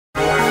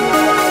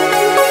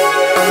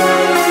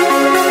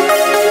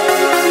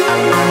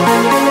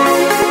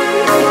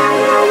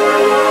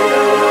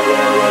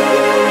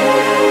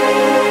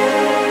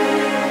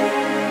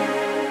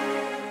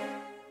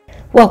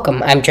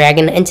Welcome, I'm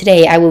Dragon, and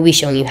today I will be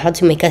showing you how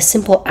to make a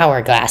simple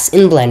hourglass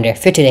in Blender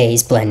for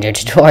today's Blender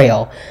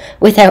tutorial.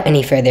 Without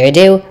any further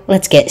ado,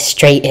 let's get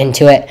straight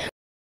into it.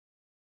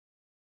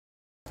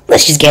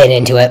 Let's just get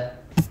into it.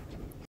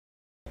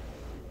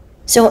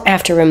 So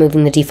after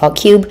removing the default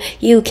cube,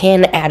 you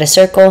can add a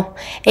circle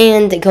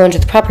and go into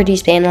the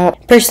properties panel.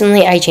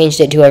 Personally, I changed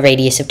it to a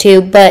radius of 2,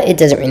 but it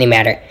doesn't really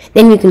matter.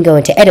 Then you can go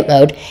into edit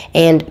mode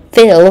and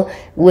fill,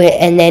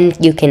 and then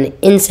you can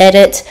inset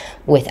it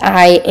with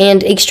I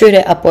and extrude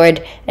it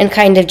upward and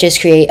kind of just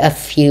create a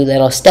few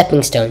little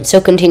stepping stones. So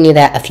continue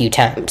that a few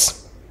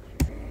times.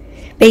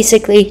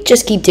 Basically,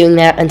 just keep doing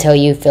that until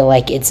you feel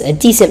like it's a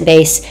decent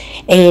base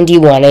and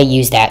you want to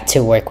use that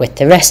to work with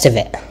the rest of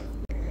it.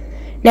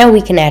 Now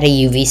we can add a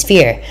UV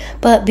sphere,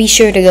 but be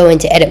sure to go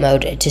into edit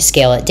mode to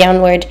scale it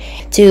downward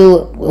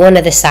to one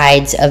of the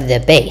sides of the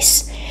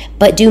base.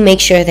 But do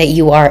make sure that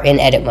you are in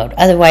edit mode,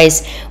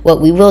 otherwise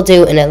what we will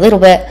do in a little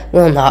bit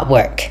will not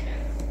work.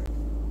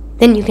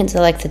 Then you can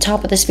select the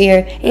top of the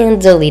sphere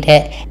and delete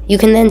it. You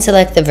can then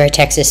select the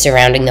vertexes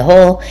surrounding the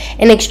hole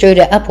and extrude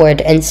it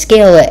upward and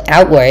scale it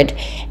outward,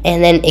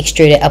 and then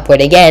extrude it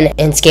upward again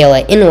and scale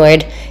it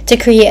inward to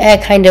create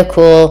a kind of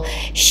cool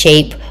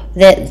shape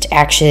that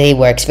actually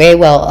works very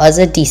well as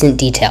a decent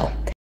detail.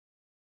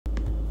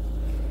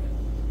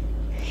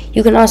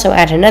 You can also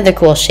add another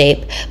cool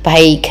shape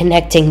by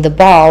connecting the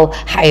ball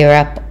higher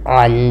up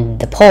on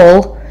the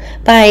pole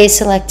by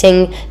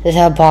selecting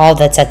the ball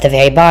that's at the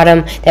very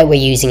bottom that we're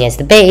using as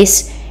the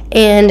base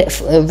and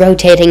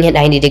rotating it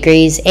 90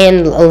 degrees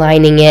and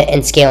aligning it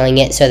and scaling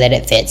it so that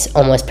it fits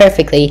almost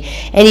perfectly,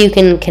 and you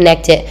can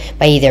connect it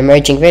by either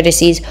merging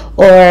vertices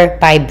or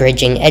by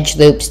bridging edge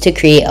loops to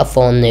create a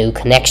full new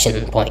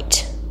connection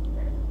point.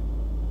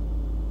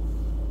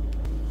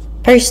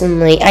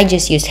 Personally, I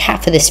just used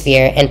half of the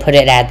sphere and put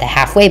it at the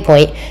halfway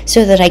point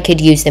so that I could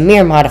use the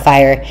mirror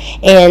modifier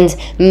and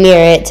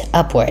mirror it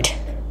upward.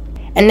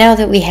 And now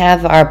that we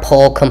have our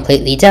pole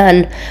completely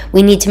done,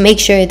 we need to make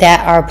sure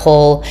that our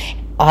pole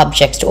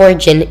object's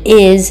origin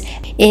is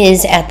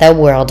at the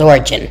world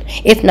origin.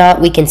 If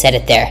not, we can set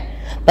it there.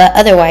 But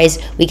otherwise,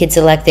 we could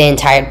select the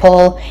entire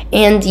pole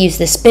and use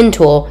the spin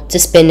tool to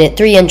spin it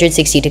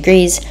 360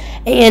 degrees,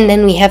 and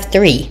then we have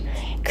 3,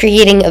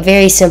 creating a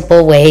very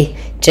simple way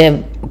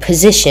to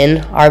position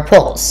our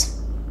poles.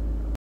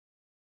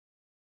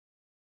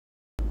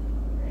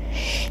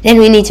 Then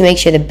we need to make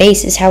sure the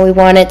base is how we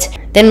want it.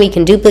 Then we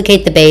can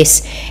duplicate the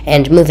base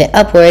and move it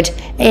upward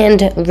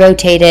and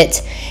rotate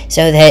it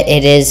so that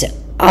it is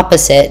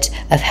opposite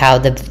of how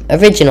the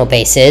original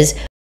base is,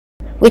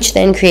 which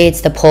then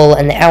creates the pole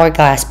and the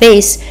hourglass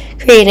base,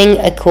 creating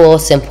a cool,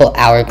 simple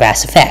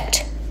hourglass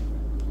effect.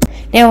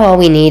 Now all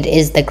we need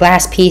is the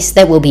glass piece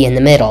that will be in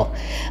the middle.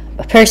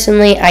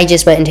 Personally, I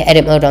just went into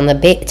edit mode on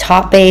the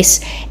top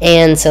base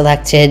and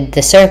selected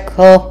the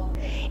circle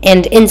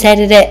and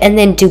inserted it and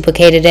then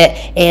duplicated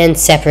it and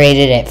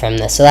separated it from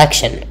the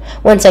selection.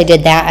 Once I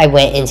did that, I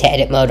went into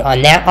edit mode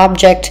on that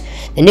object,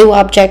 the new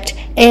object,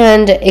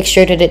 and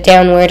extruded it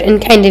downward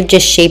and kind of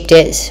just shaped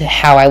it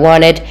how I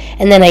wanted,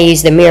 and then I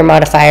used the mirror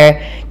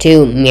modifier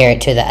to mirror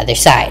it to the other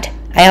side.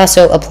 I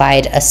also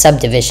applied a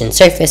subdivision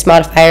surface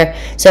modifier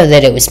so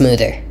that it was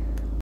smoother.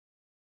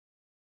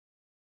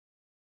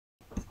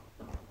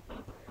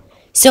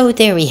 So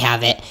there we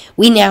have it.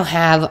 We now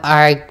have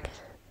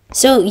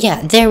we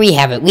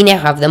now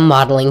have the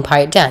modeling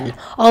part done.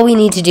 All we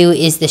need to do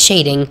is the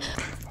shading,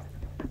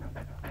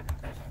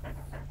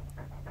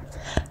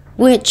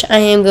 which I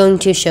am going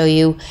to show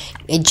you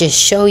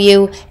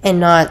and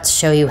not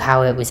show you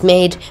how it was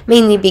made,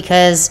 mainly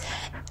because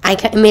I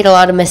made a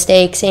lot of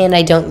mistakes and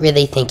I don't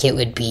really think it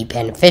would be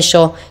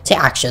beneficial to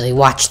actually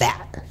watch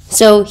that.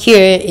 So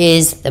here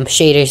is the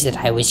shaders that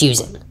I was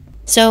using.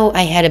 So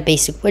I had a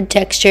basic wood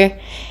texture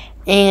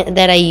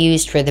that I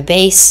used for the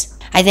base.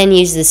 I then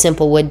used the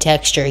simple wood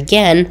texture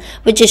again,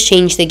 but just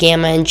changed the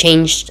gamma and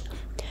changed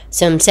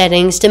some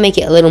settings to make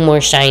it a little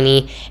more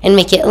shiny and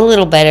make it a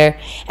little better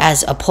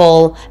as a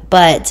pole,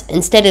 but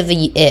instead of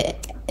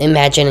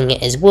imagining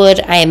it as wood,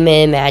 I am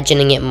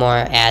imagining it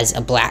more as a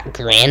black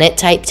granite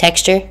type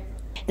texture.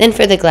 Then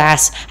for the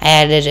glass, I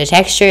added a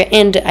texture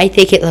and I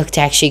think it looked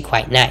actually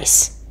quite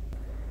nice.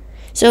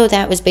 So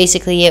that was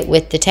basically it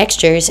with the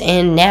textures,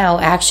 and now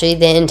actually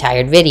the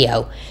entire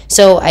video.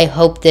 So I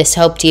hope this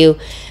helped you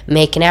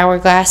make an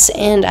hourglass,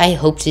 and I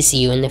hope to see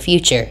you in the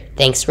future.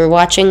 Thanks for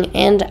watching,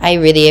 and I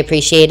really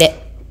appreciate it.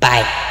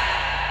 Bye.